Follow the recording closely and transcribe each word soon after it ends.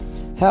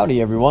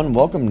Howdy everyone,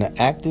 welcome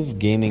to Active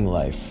Gaming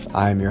Life.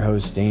 I'm your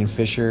host Dane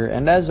Fisher,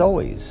 and as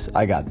always,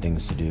 I got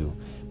things to do.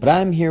 But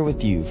I'm here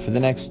with you for the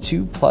next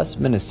 2+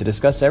 minutes to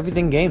discuss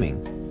everything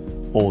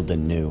gaming, old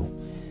and new.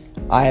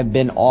 I have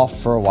been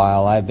off for a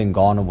while, I've been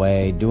gone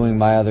away, doing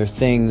my other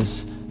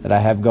things that I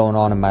have going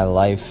on in my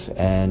life,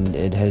 and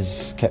it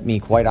has kept me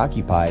quite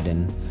occupied,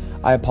 and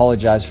I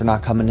apologize for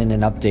not coming in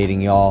and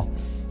updating y'all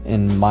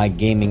in my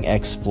gaming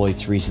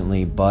exploits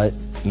recently, but,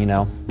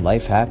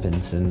 life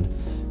happens, and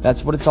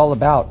that's what it's all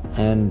about,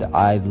 and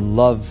I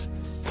love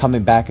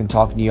coming back and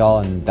talking to y'all,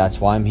 and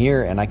that's why I'm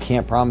here, and I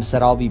can't promise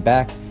that I'll be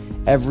back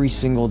every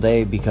single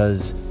day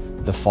because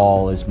the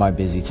fall is my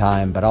busy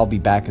time, but I'll be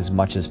back as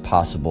much as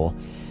possible.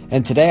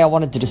 And today I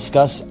wanted to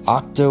discuss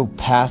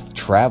Octopath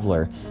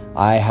Traveler.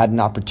 I had an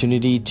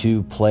opportunity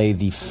to play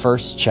the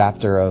first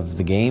chapter of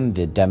the game.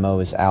 The demo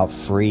is out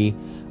free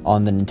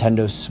on the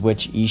Nintendo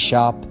Switch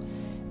eShop,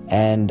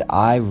 and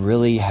I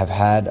really have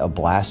had a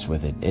blast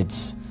with it.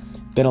 It's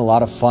been a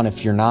lot of fun.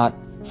 If you're not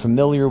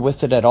familiar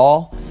with it at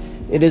all,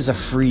 it is a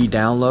free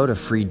download, a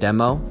free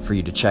demo for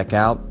you to check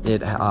out.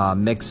 It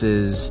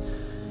mixes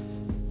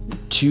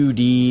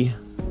 2D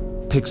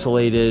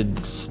pixelated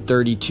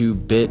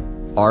 32-bit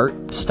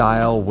art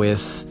style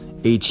with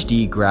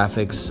HD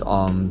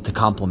graphics to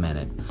complement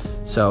it.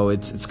 So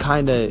it's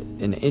kind of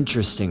an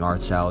interesting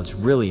art style. It's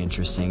really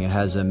interesting. It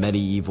has a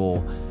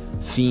medieval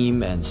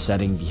theme and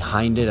setting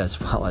behind it,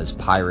 as well as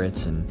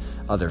pirates and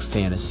other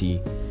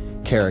fantasy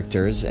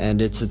characters, and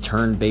it's a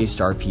turn-based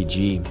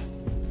RPG.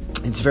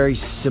 It's very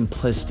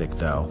simplistic,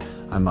 though,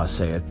 I must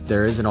say.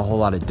 There isn't a whole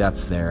lot of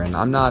depth there, and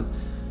I'm not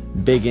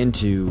big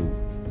into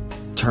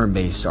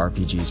turn-based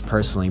RPGs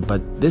personally,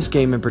 but this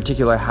game in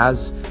particular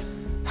has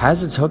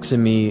its hooks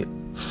in me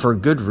for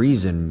good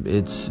reason.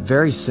 It's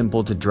very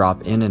simple to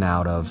drop in and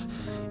out of.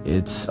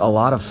 It's a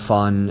lot of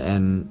fun,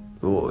 and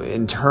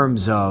in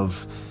terms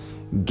of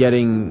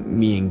getting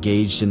me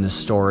engaged in the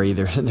story,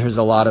 there's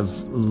a lot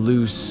of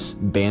loose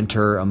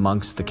banter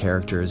amongst the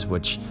characters,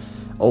 which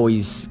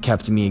always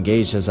kept me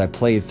engaged as I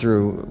played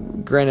through.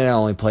 Granted, I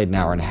only played an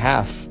hour and a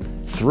half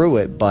through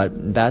it,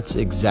 but that's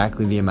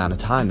exactly the amount of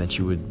time that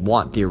you would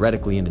want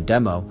theoretically in a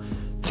demo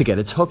to get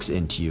its hooks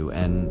into you,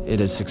 and it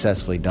has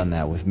successfully done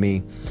that with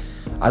me.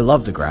 I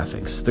love the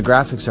graphics. The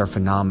graphics are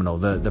phenomenal.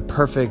 The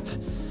perfect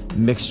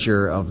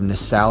mixture of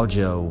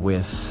nostalgia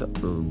with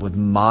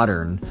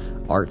modern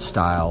art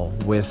style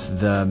with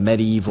the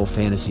medieval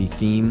fantasy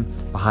theme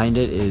behind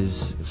it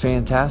is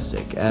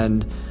fantastic,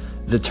 and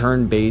the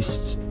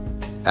turn-based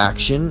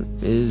action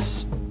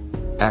is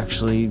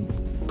actually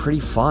pretty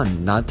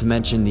fun, not to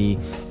mention the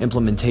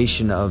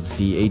implementation of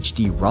the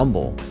HD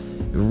rumble.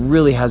 It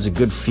really has a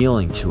good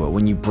feeling to it.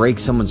 When you break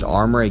someone's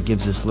armor, it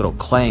gives this little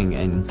clang,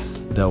 and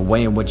the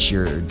way in which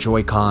your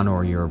Joy-Con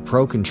or your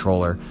Pro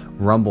Controller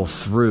rumble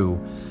through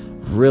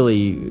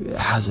really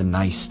has a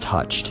nice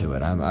touch to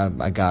it,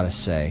 I gotta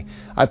say.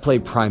 I play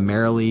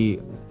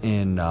primarily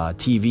in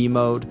TV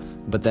mode,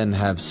 but then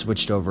have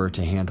switched over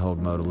to handheld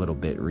mode a little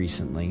bit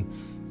recently.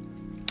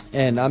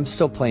 And I'm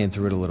still playing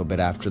through it a little bit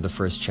after the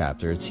first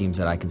chapter. It seems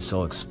that I can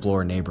still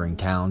explore neighboring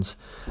towns.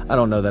 I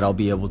don't know that I'll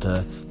be able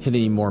to hit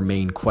any more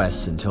main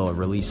quests until it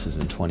releases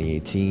in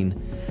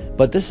 2018.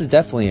 But this is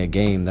definitely a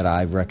game that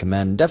I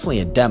recommend,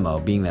 definitely a demo,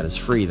 being that it's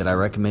free, that I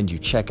recommend you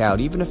check out,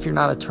 even if you're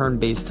not a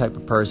turn-based type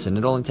of person.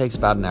 It only takes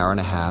about an hour and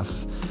a half.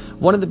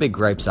 One of the big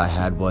gripes I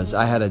had was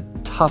I had a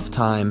tough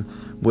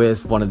time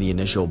with one of the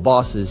initial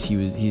bosses.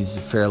 He's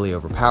fairly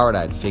overpowered.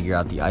 I had to figure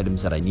out the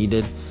items that I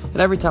needed,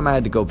 and every time I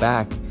had to go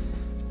back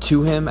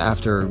to him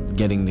after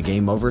getting the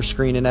game over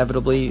screen,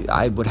 inevitably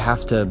I would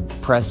have to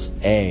press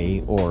A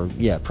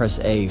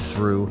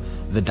through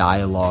the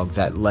dialogue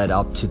that led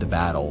up to the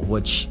battle,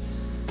 which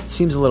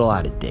seems a little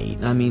out of date.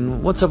 I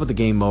mean, what's up with the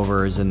game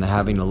overs and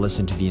having to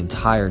listen to the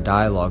entire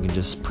dialogue and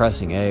just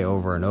pressing A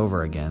over and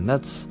over again?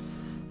 That's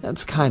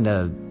kind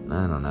of,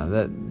 I don't know,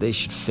 that they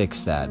should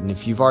fix that. And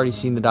if you've already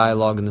seen the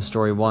dialogue in the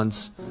story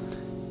once,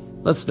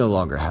 let's no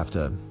longer have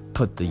to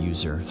put the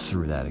user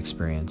through that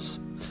experience.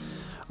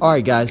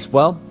 Alright guys,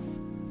 well,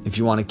 if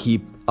you want to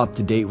keep up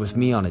to date with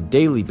me on a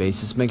daily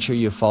basis, make sure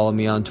you follow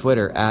me on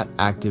Twitter at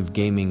Active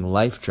Gaming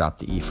Life, drop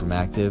the E from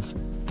active.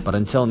 But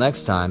until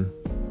next time,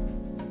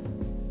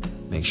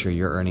 make sure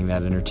you're earning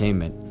that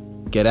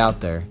entertainment. Get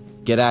out there,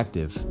 get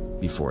active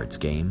before it's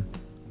game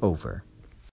over.